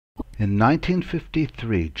In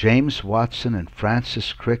 1953, James Watson and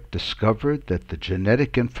Francis Crick discovered that the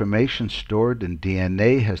genetic information stored in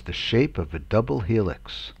DNA has the shape of a double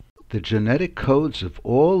helix. The genetic codes of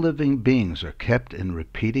all living beings are kept in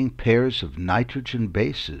repeating pairs of nitrogen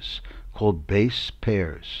bases, called base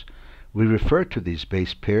pairs. We refer to these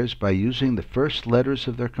base pairs by using the first letters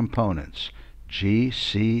of their components, G,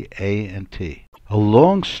 C, A, and T. A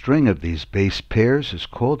long string of these base pairs is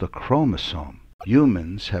called a chromosome.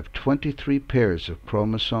 Humans have 23 pairs of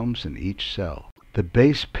chromosomes in each cell. The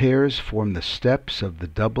base pairs form the steps of the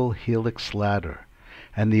double helix ladder,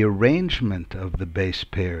 and the arrangement of the base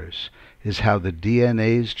pairs is how the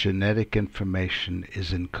DNA's genetic information is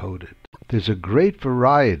encoded. There's a great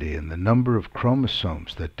variety in the number of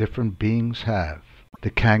chromosomes that different beings have. The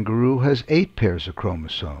kangaroo has 8 pairs of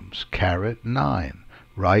chromosomes, carrot 9,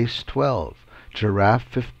 rice 12, giraffe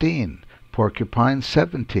 15, porcupine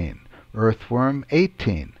 17, earthworm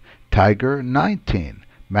 18, tiger 19,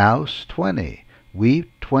 mouse 20,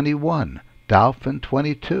 wheat 21, dolphin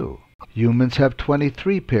 22. Humans have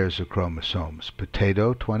 23 pairs of chromosomes,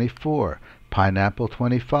 potato 24, pineapple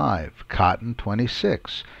 25, cotton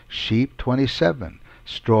 26, sheep 27,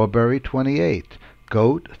 strawberry 28,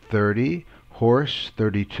 goat 30, horse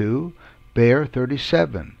 32, bear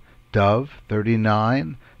 37, dove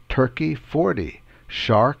 39, turkey 40,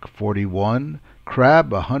 shark 41,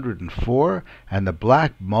 crab 104, and the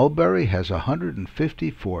black mulberry has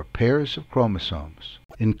 154 pairs of chromosomes.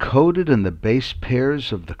 Encoded in the base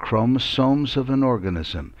pairs of the chromosomes of an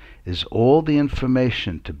organism is all the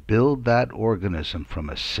information to build that organism from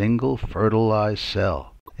a single fertilized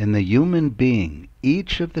cell. In the human being,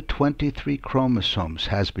 each of the 23 chromosomes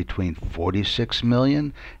has between 46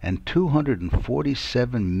 million and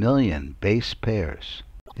 247 million base pairs.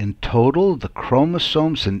 In total, the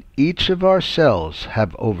chromosomes in each of our cells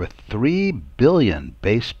have over 3 billion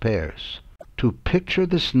base pairs. To picture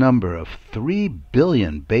this number of 3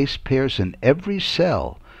 billion base pairs in every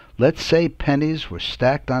cell, let's say pennies were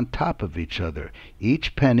stacked on top of each other,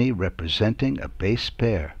 each penny representing a base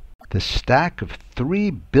pair. The stack of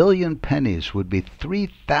 3 billion pennies would be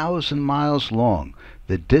 3,000 miles long,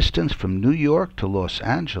 the distance from New York to Los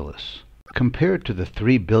Angeles. Compared to the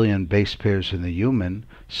 3 billion base pairs in the human,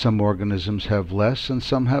 some organisms have less and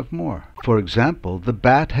some have more. For example, the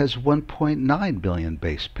bat has 1.9 billion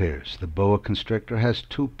base pairs, the boa constrictor has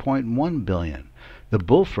 2.1 billion, the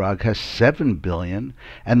bullfrog has 7 billion,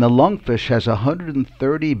 and the lungfish has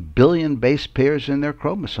 130 billion base pairs in their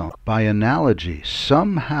chromosomes. By analogy,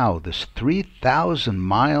 somehow this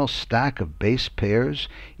 3,000-mile stack of base pairs,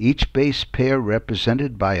 each base pair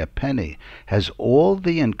represented by a penny, has all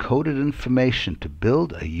the encoded information to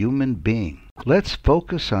build a human being. Let's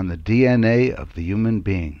focus on the DNA of the human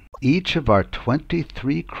being. Each of our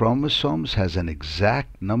 23 chromosomes has an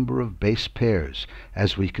exact number of base pairs,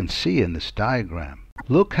 as we can see in this diagram.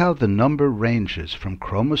 Look how the number ranges from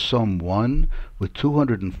chromosome 1 with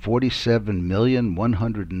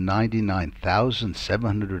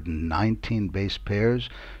 247,199,719 base pairs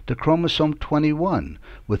to chromosome 21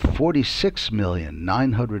 with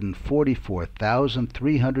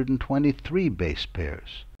 46,944,323 base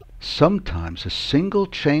pairs. Sometimes a single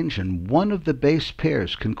change in one of the base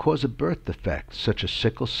pairs can cause a birth defect, such as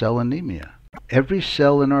sickle cell anemia. Every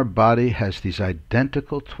cell in our body has these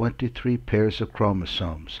identical 23 pairs of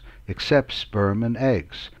chromosomes, except sperm and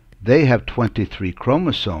eggs. They have 23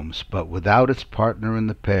 chromosomes, but without its partner in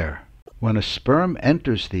the pair. When a sperm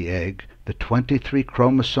enters the egg, the 23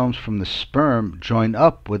 chromosomes from the sperm join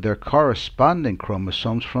up with their corresponding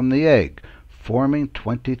chromosomes from the egg, forming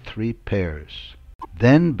 23 pairs.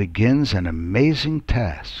 Then begins an amazing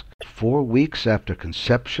task. 4 weeks after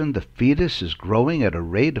conception, the fetus is growing at a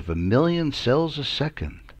rate of 1,000,000 cells a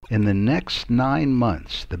second. In the next 9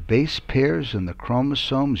 months, the base pairs in the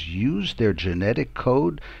chromosomes use their genetic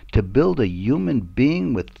code to build a human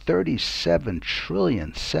being with 37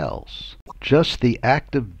 trillion cells. Just the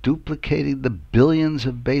act of duplicating the billions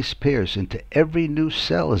of base pairs into every new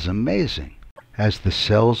cell is amazing. As the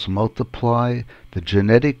cells multiply, the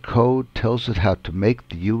genetic code tells it how to make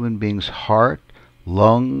the human being's heart,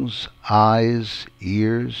 lungs, eyes,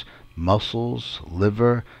 ears, muscles,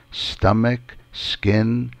 liver, stomach,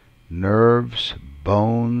 skin, nerves,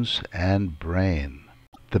 bones, and brain.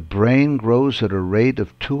 The brain grows at a rate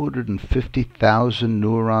of 250,000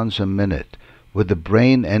 neurons a minute, with the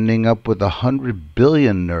brain ending up with 100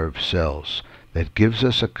 billion nerve cells that gives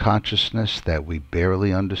us a consciousness that we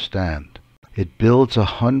barely understand. It builds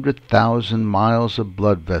 100,000 miles of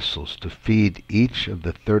blood vessels to feed each of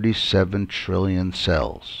the 37 trillion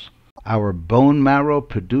cells. Our bone marrow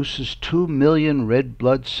produces 2 million red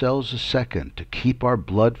blood cells a second to keep our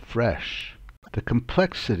blood fresh. The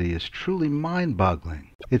complexity is truly mind-boggling.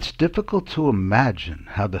 It's difficult to imagine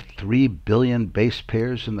how the 3 billion base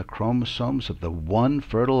pairs in the chromosomes of the one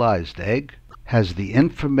fertilized egg has the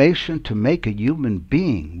information to make a human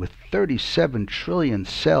being with 37 trillion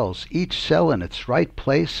cells, each cell in its right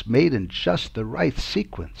place, made in just the right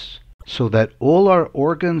sequence, so that all our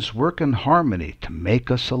organs work in harmony to make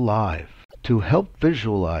us alive. To help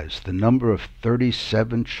visualize the number of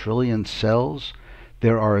 37 trillion cells,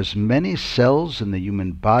 there are as many cells in the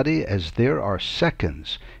human body as there are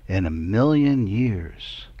seconds in 1,000,000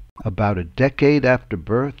 years. About a decade after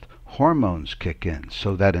birth, hormones kick in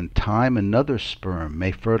so that in time another sperm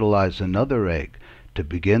may fertilize another egg to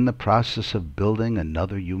begin the process of building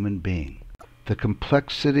another human being. The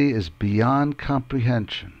complexity is beyond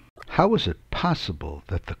comprehension. How is it possible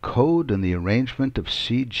that the code and the arrangement of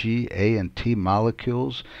C, G, A, and T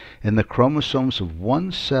molecules in the chromosomes of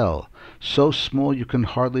one cell, so small you can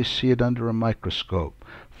hardly see it under a microscope,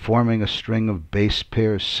 forming a string of base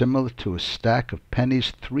pairs similar to a stack of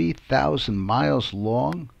pennies 3,000 miles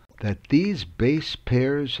long, that these base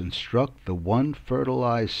pairs instruct the one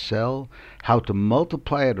fertilized cell how to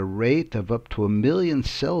multiply at a rate of up to 1,000,000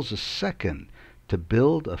 cells a second to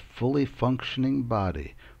build a fully functioning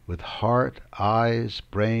body, with heart, eyes,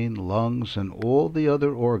 brain, lungs, and all the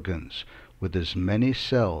other organs, with as many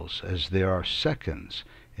cells as there are seconds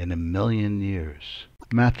in 1,000,000 years.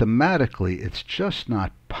 Mathematically, it's just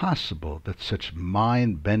not possible that such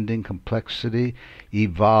mind-bending complexity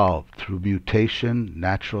evolved through mutation,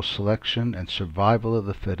 natural selection, and survival of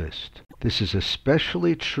the fittest. This is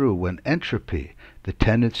especially true when entropy, the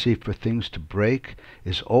tendency for things to break,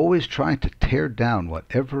 is always trying to tear down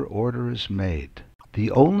whatever order is made.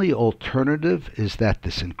 The only alternative is that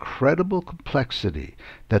this incredible complexity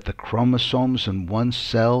that the chromosomes in one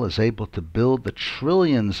cell is able to build the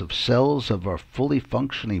trillions of cells of our fully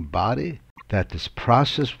functioning body, that this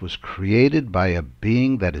process was created by a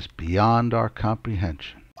being that is beyond our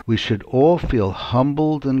comprehension. We should all feel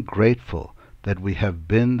humbled and grateful that we have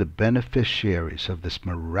been the beneficiaries of this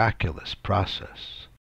miraculous process.